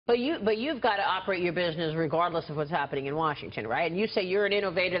But you've got to operate your business regardless of what's happening in Washington, right? And you say you're an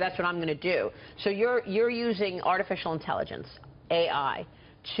innovator, that's what I'm going to do. So you're using artificial intelligence, AI,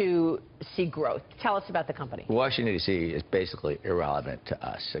 to see growth. Tell us about the company. Washington, D.C. is basically irrelevant to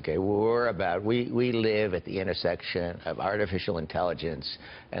us. Okay, we live at the intersection of artificial intelligence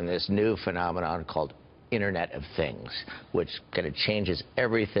and this new phenomenon called Internet of Things, which kind of changes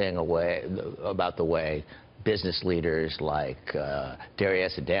everything about the way business leaders like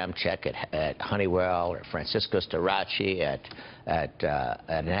Darius Adamczyk at Honeywell, or Francisco Starace at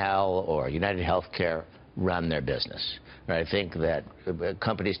Enel or United Healthcare run their business. Right? I think that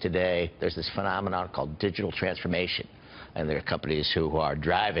companies today, there's this phenomenon called digital transformation. And there are companies who are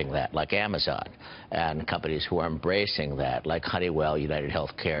driving that, like Amazon, and companies who are embracing that, like Honeywell, United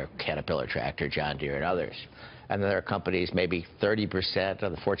Healthcare, Caterpillar Tractor, John Deere, and others. And there are companies, maybe 30%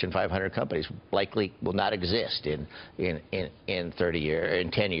 of the Fortune 500 companies likely will not exist in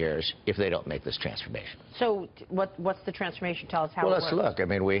 10 years if they don't make this transformation. So what's the transformation? Tell us how it works. Well, let's look. I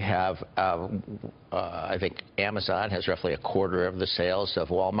mean, we have, I think Amazon has roughly a quarter of the sales of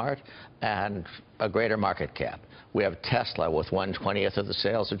Walmart and a greater market cap. We have Tesla with 1/20th of the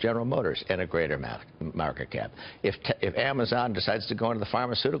sales of General Motors and a greater market cap. If Amazon decides to go into the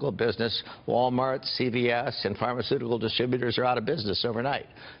pharmaceutical business, Walmart, CVS, and pharmaceutical distributors are out of business overnight.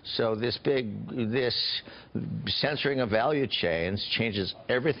 So this censoring of value chains changes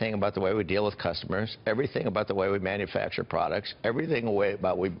everything about the way we deal with customers, everything about the way we manufacture products, everything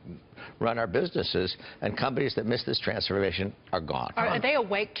about we run our businesses, and companies that miss this transformation are gone. Are they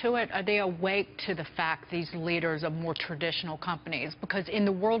awake to it? Are they awake to the fact these leaders of more traditional companies? Because in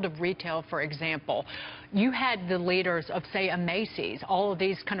the world of retail, for example, you had the leaders of, say, a Macy's, all of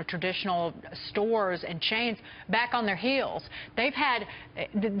these kind of traditional stores and chains back on their heels.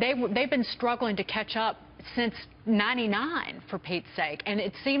 They've been struggling to catch up since '99, for Pete's sake. And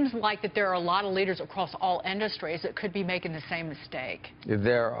it seems like that there are a lot of leaders across all industries that could be making the same mistake.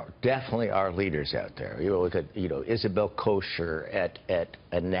 There Definitely are leaders out there. You look at, Isabel Kosher at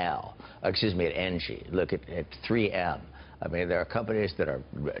Enel, excuse me, at Engie. Look at 3M. I mean, there are companies that are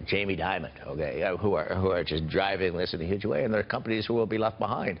Jamie Dimon, okay, who are just driving this in a huge way, and there are companies who will be left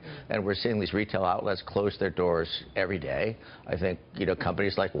behind. And we're seeing these retail outlets close their doors every day. I think,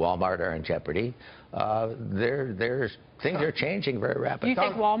 companies like Walmart are in jeopardy. Things are changing very rapidly. Do you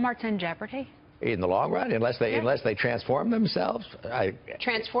think Walmart's in jeopardy? In the long run, unless they transform themselves.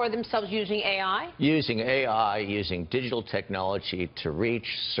 Transform themselves using AI? Using AI, using digital technology to reach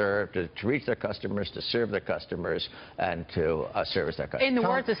their customers, to serve their customers, and to service their customers. In the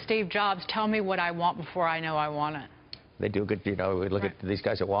words of Steve Jobs, tell me what I want before I know I want it. They do good, we look at these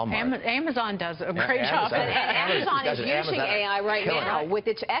guys at Walmart. Amazon does a great job. Amazon is using AI right now with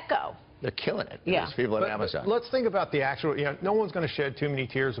its Echo. They're killing it. Yeah. These people at Amazon. Let's think about the actual, no one's going to shed too many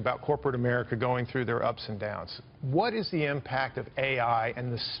tears about corporate America going through their ups and downs. What is the impact of AI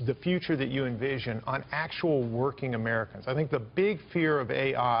and the future that you envision on actual working Americans? I think the big fear of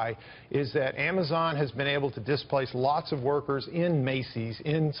AI is that Amazon has been able to displace lots of workers in Macy's,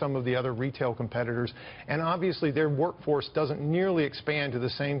 in some of the other retail competitors, and obviously their workforce doesn't nearly expand to the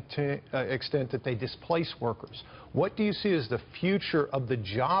same extent that they displace workers. What do you see as the future of the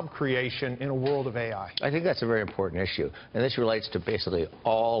job creation in a world of AI? I think that's a very important issue. And this relates to basically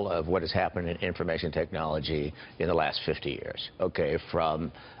all of what has happened in information technology in the last 50 years. Okay,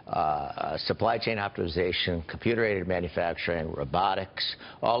 from supply chain optimization, computer-aided manufacturing, robotics,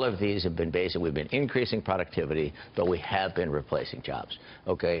 all of these have been basic. We've been increasing productivity, but we have been replacing jobs.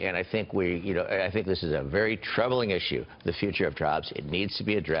 Okay, and I think I think this is a very troubling issue, the future of jobs. It needs to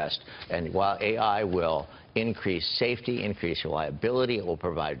be addressed. And while AI will increase safety, increase reliability, it will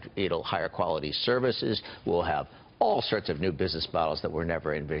provide higher quality services, we'll have all sorts of new business models that were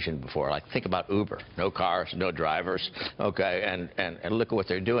never envisioned before. Like, think about Uber. No cars, no drivers, okay, and look at what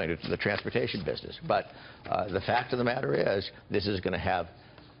they're doing to the transportation business. But the fact of the matter is, this is going to have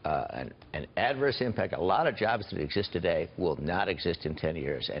an adverse impact. A lot of jobs that exist today will not exist in 10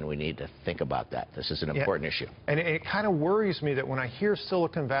 years, and we need to think about that. This is an important issue. And it kind of worries me that when I hear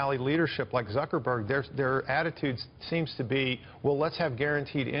Silicon Valley leadership like Zuckerberg, their attitude seems to be, well, let's have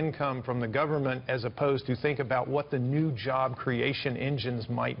guaranteed income from the government as opposed to think about what the new job creation engines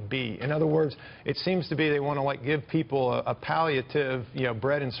might be. In other words, it seems to be they want to give people a palliative,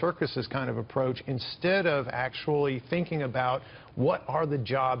 bread and circuses kind of approach instead of actually thinking about what are the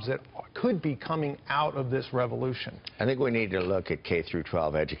jobs that could be coming out of this revolution? I think we need to look at K through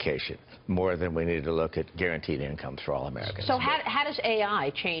 12 education more than we need to look at guaranteed incomes for all Americans. So how does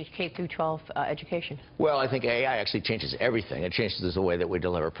AI change K through 12 education? Well, I think AI actually changes everything. It changes the way that we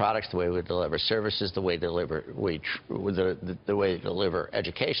deliver products, the way we deliver services, the way we deliver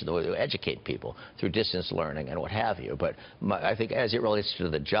education, the way we educate people through distance learning and what have you. But I think as it relates to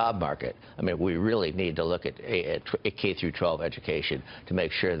the job market, I mean, we really need to look at K through 12 education to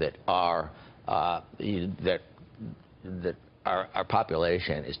make sure that our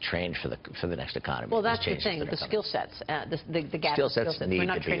population is trained for the next economy. Well, that's the thing, the skill sets, the gap in skill sets. We're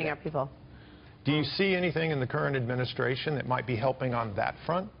not training our people. Do you see anything in the current administration that might be helping on that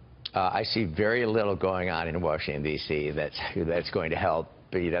front? I see very little going on in Washington, D.C. that's going to help.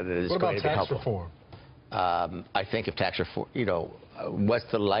 What about tax reform? I think if tax reform, what's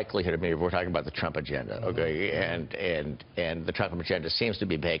the likelihood? I mean, we're talking about the Trump agenda, okay, and the Trump agenda seems to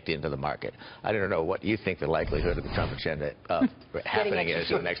be baked into the market. I don't know what you think the likelihood of the Trump agenda happening is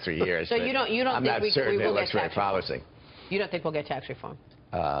in the next 3 years. So you don't I'm think not certain we will it looks get very tax promising. reform? You don't think we'll get tax reform?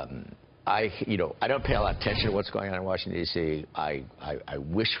 I don't pay a lot of attention to what's going on in Washington, D.C. I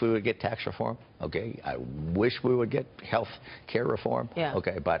wish we would get tax reform, okay? I wish we would get health care reform,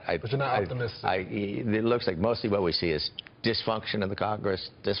 okay? But you're not optimistic. It looks like mostly what we see is dysfunction in the Congress,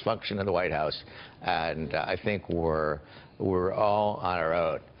 dysfunction in the White House, and I think we're all on our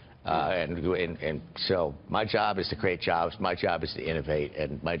own. And so my job is to create jobs, my job is to innovate,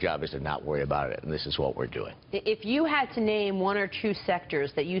 and my job is to not worry about it, and this is what we're doing. If you had to name 1 or 2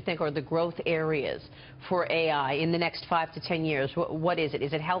 sectors that you think are the growth areas for AI in the next 5 to 10 years, what is it?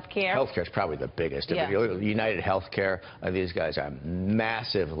 Is it healthcare? Healthcare is probably the biggest. Yeah. United Healthcare, these guys are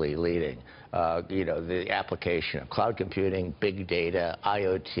massively leading. The application of cloud computing, big data,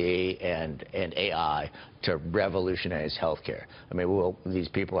 IoT, and AI to revolutionize healthcare. I mean, these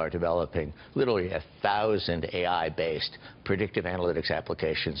people are developing literally 1,000 AI-based predictive analytics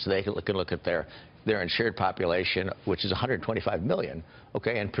applications. So they can look at their insured population, which is 125 million,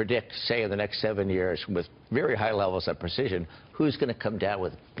 okay, and predict, say, in the next 7 years with very high levels of precision, who's going to come down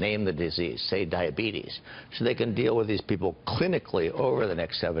with, name the disease, say diabetes. So they can deal with these people clinically over the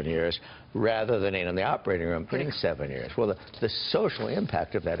next 7 years rather than in the operating room in 7 years. Well, the social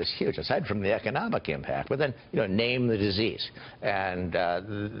impact of that is huge, aside from the economic impact. But then, name the disease. And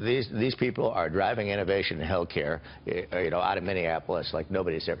these people are driving innovation in healthcare, out of Minneapolis like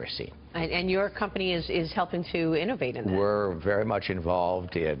nobody's ever seen. And your company is helping to innovate in that. We're very much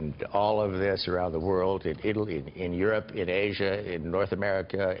involved in all of this around the world, in Italy, in Europe, in Asia, in North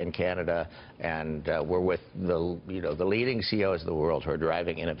America, in Canada, and we're with the leading CEOs of the world who are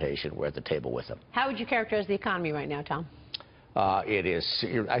driving innovation. We're at the table with them. How would you characterize the economy right now, Tom? It is,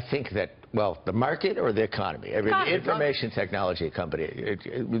 I think that, well, the market or the economy? I mean, the information technology company,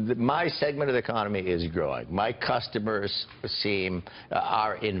 my segment of the economy is growing. My customers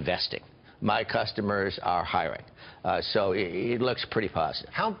are investing. My customers are hiring. So it looks pretty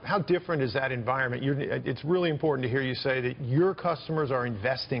positive. How different is that environment? It's really important to hear you say that your customers are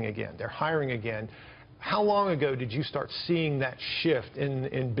investing again. They're hiring again. How long ago did you start seeing that shift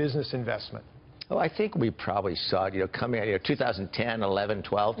in business investment? Well, I think we probably saw it, coming out, 2010, 11,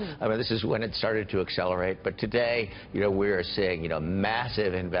 12. I mean, this is when it started to accelerate. But today, we're seeing,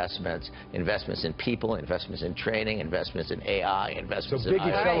 massive investments in people, investments in training, investments in AI, investments in IoT. So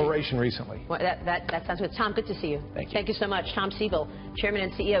big acceleration recently. Well, that sounds good. Tom, good to see you. Thank you. Thank you so much. Tom Siebel, Chairman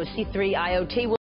and CEO of C3 IoT.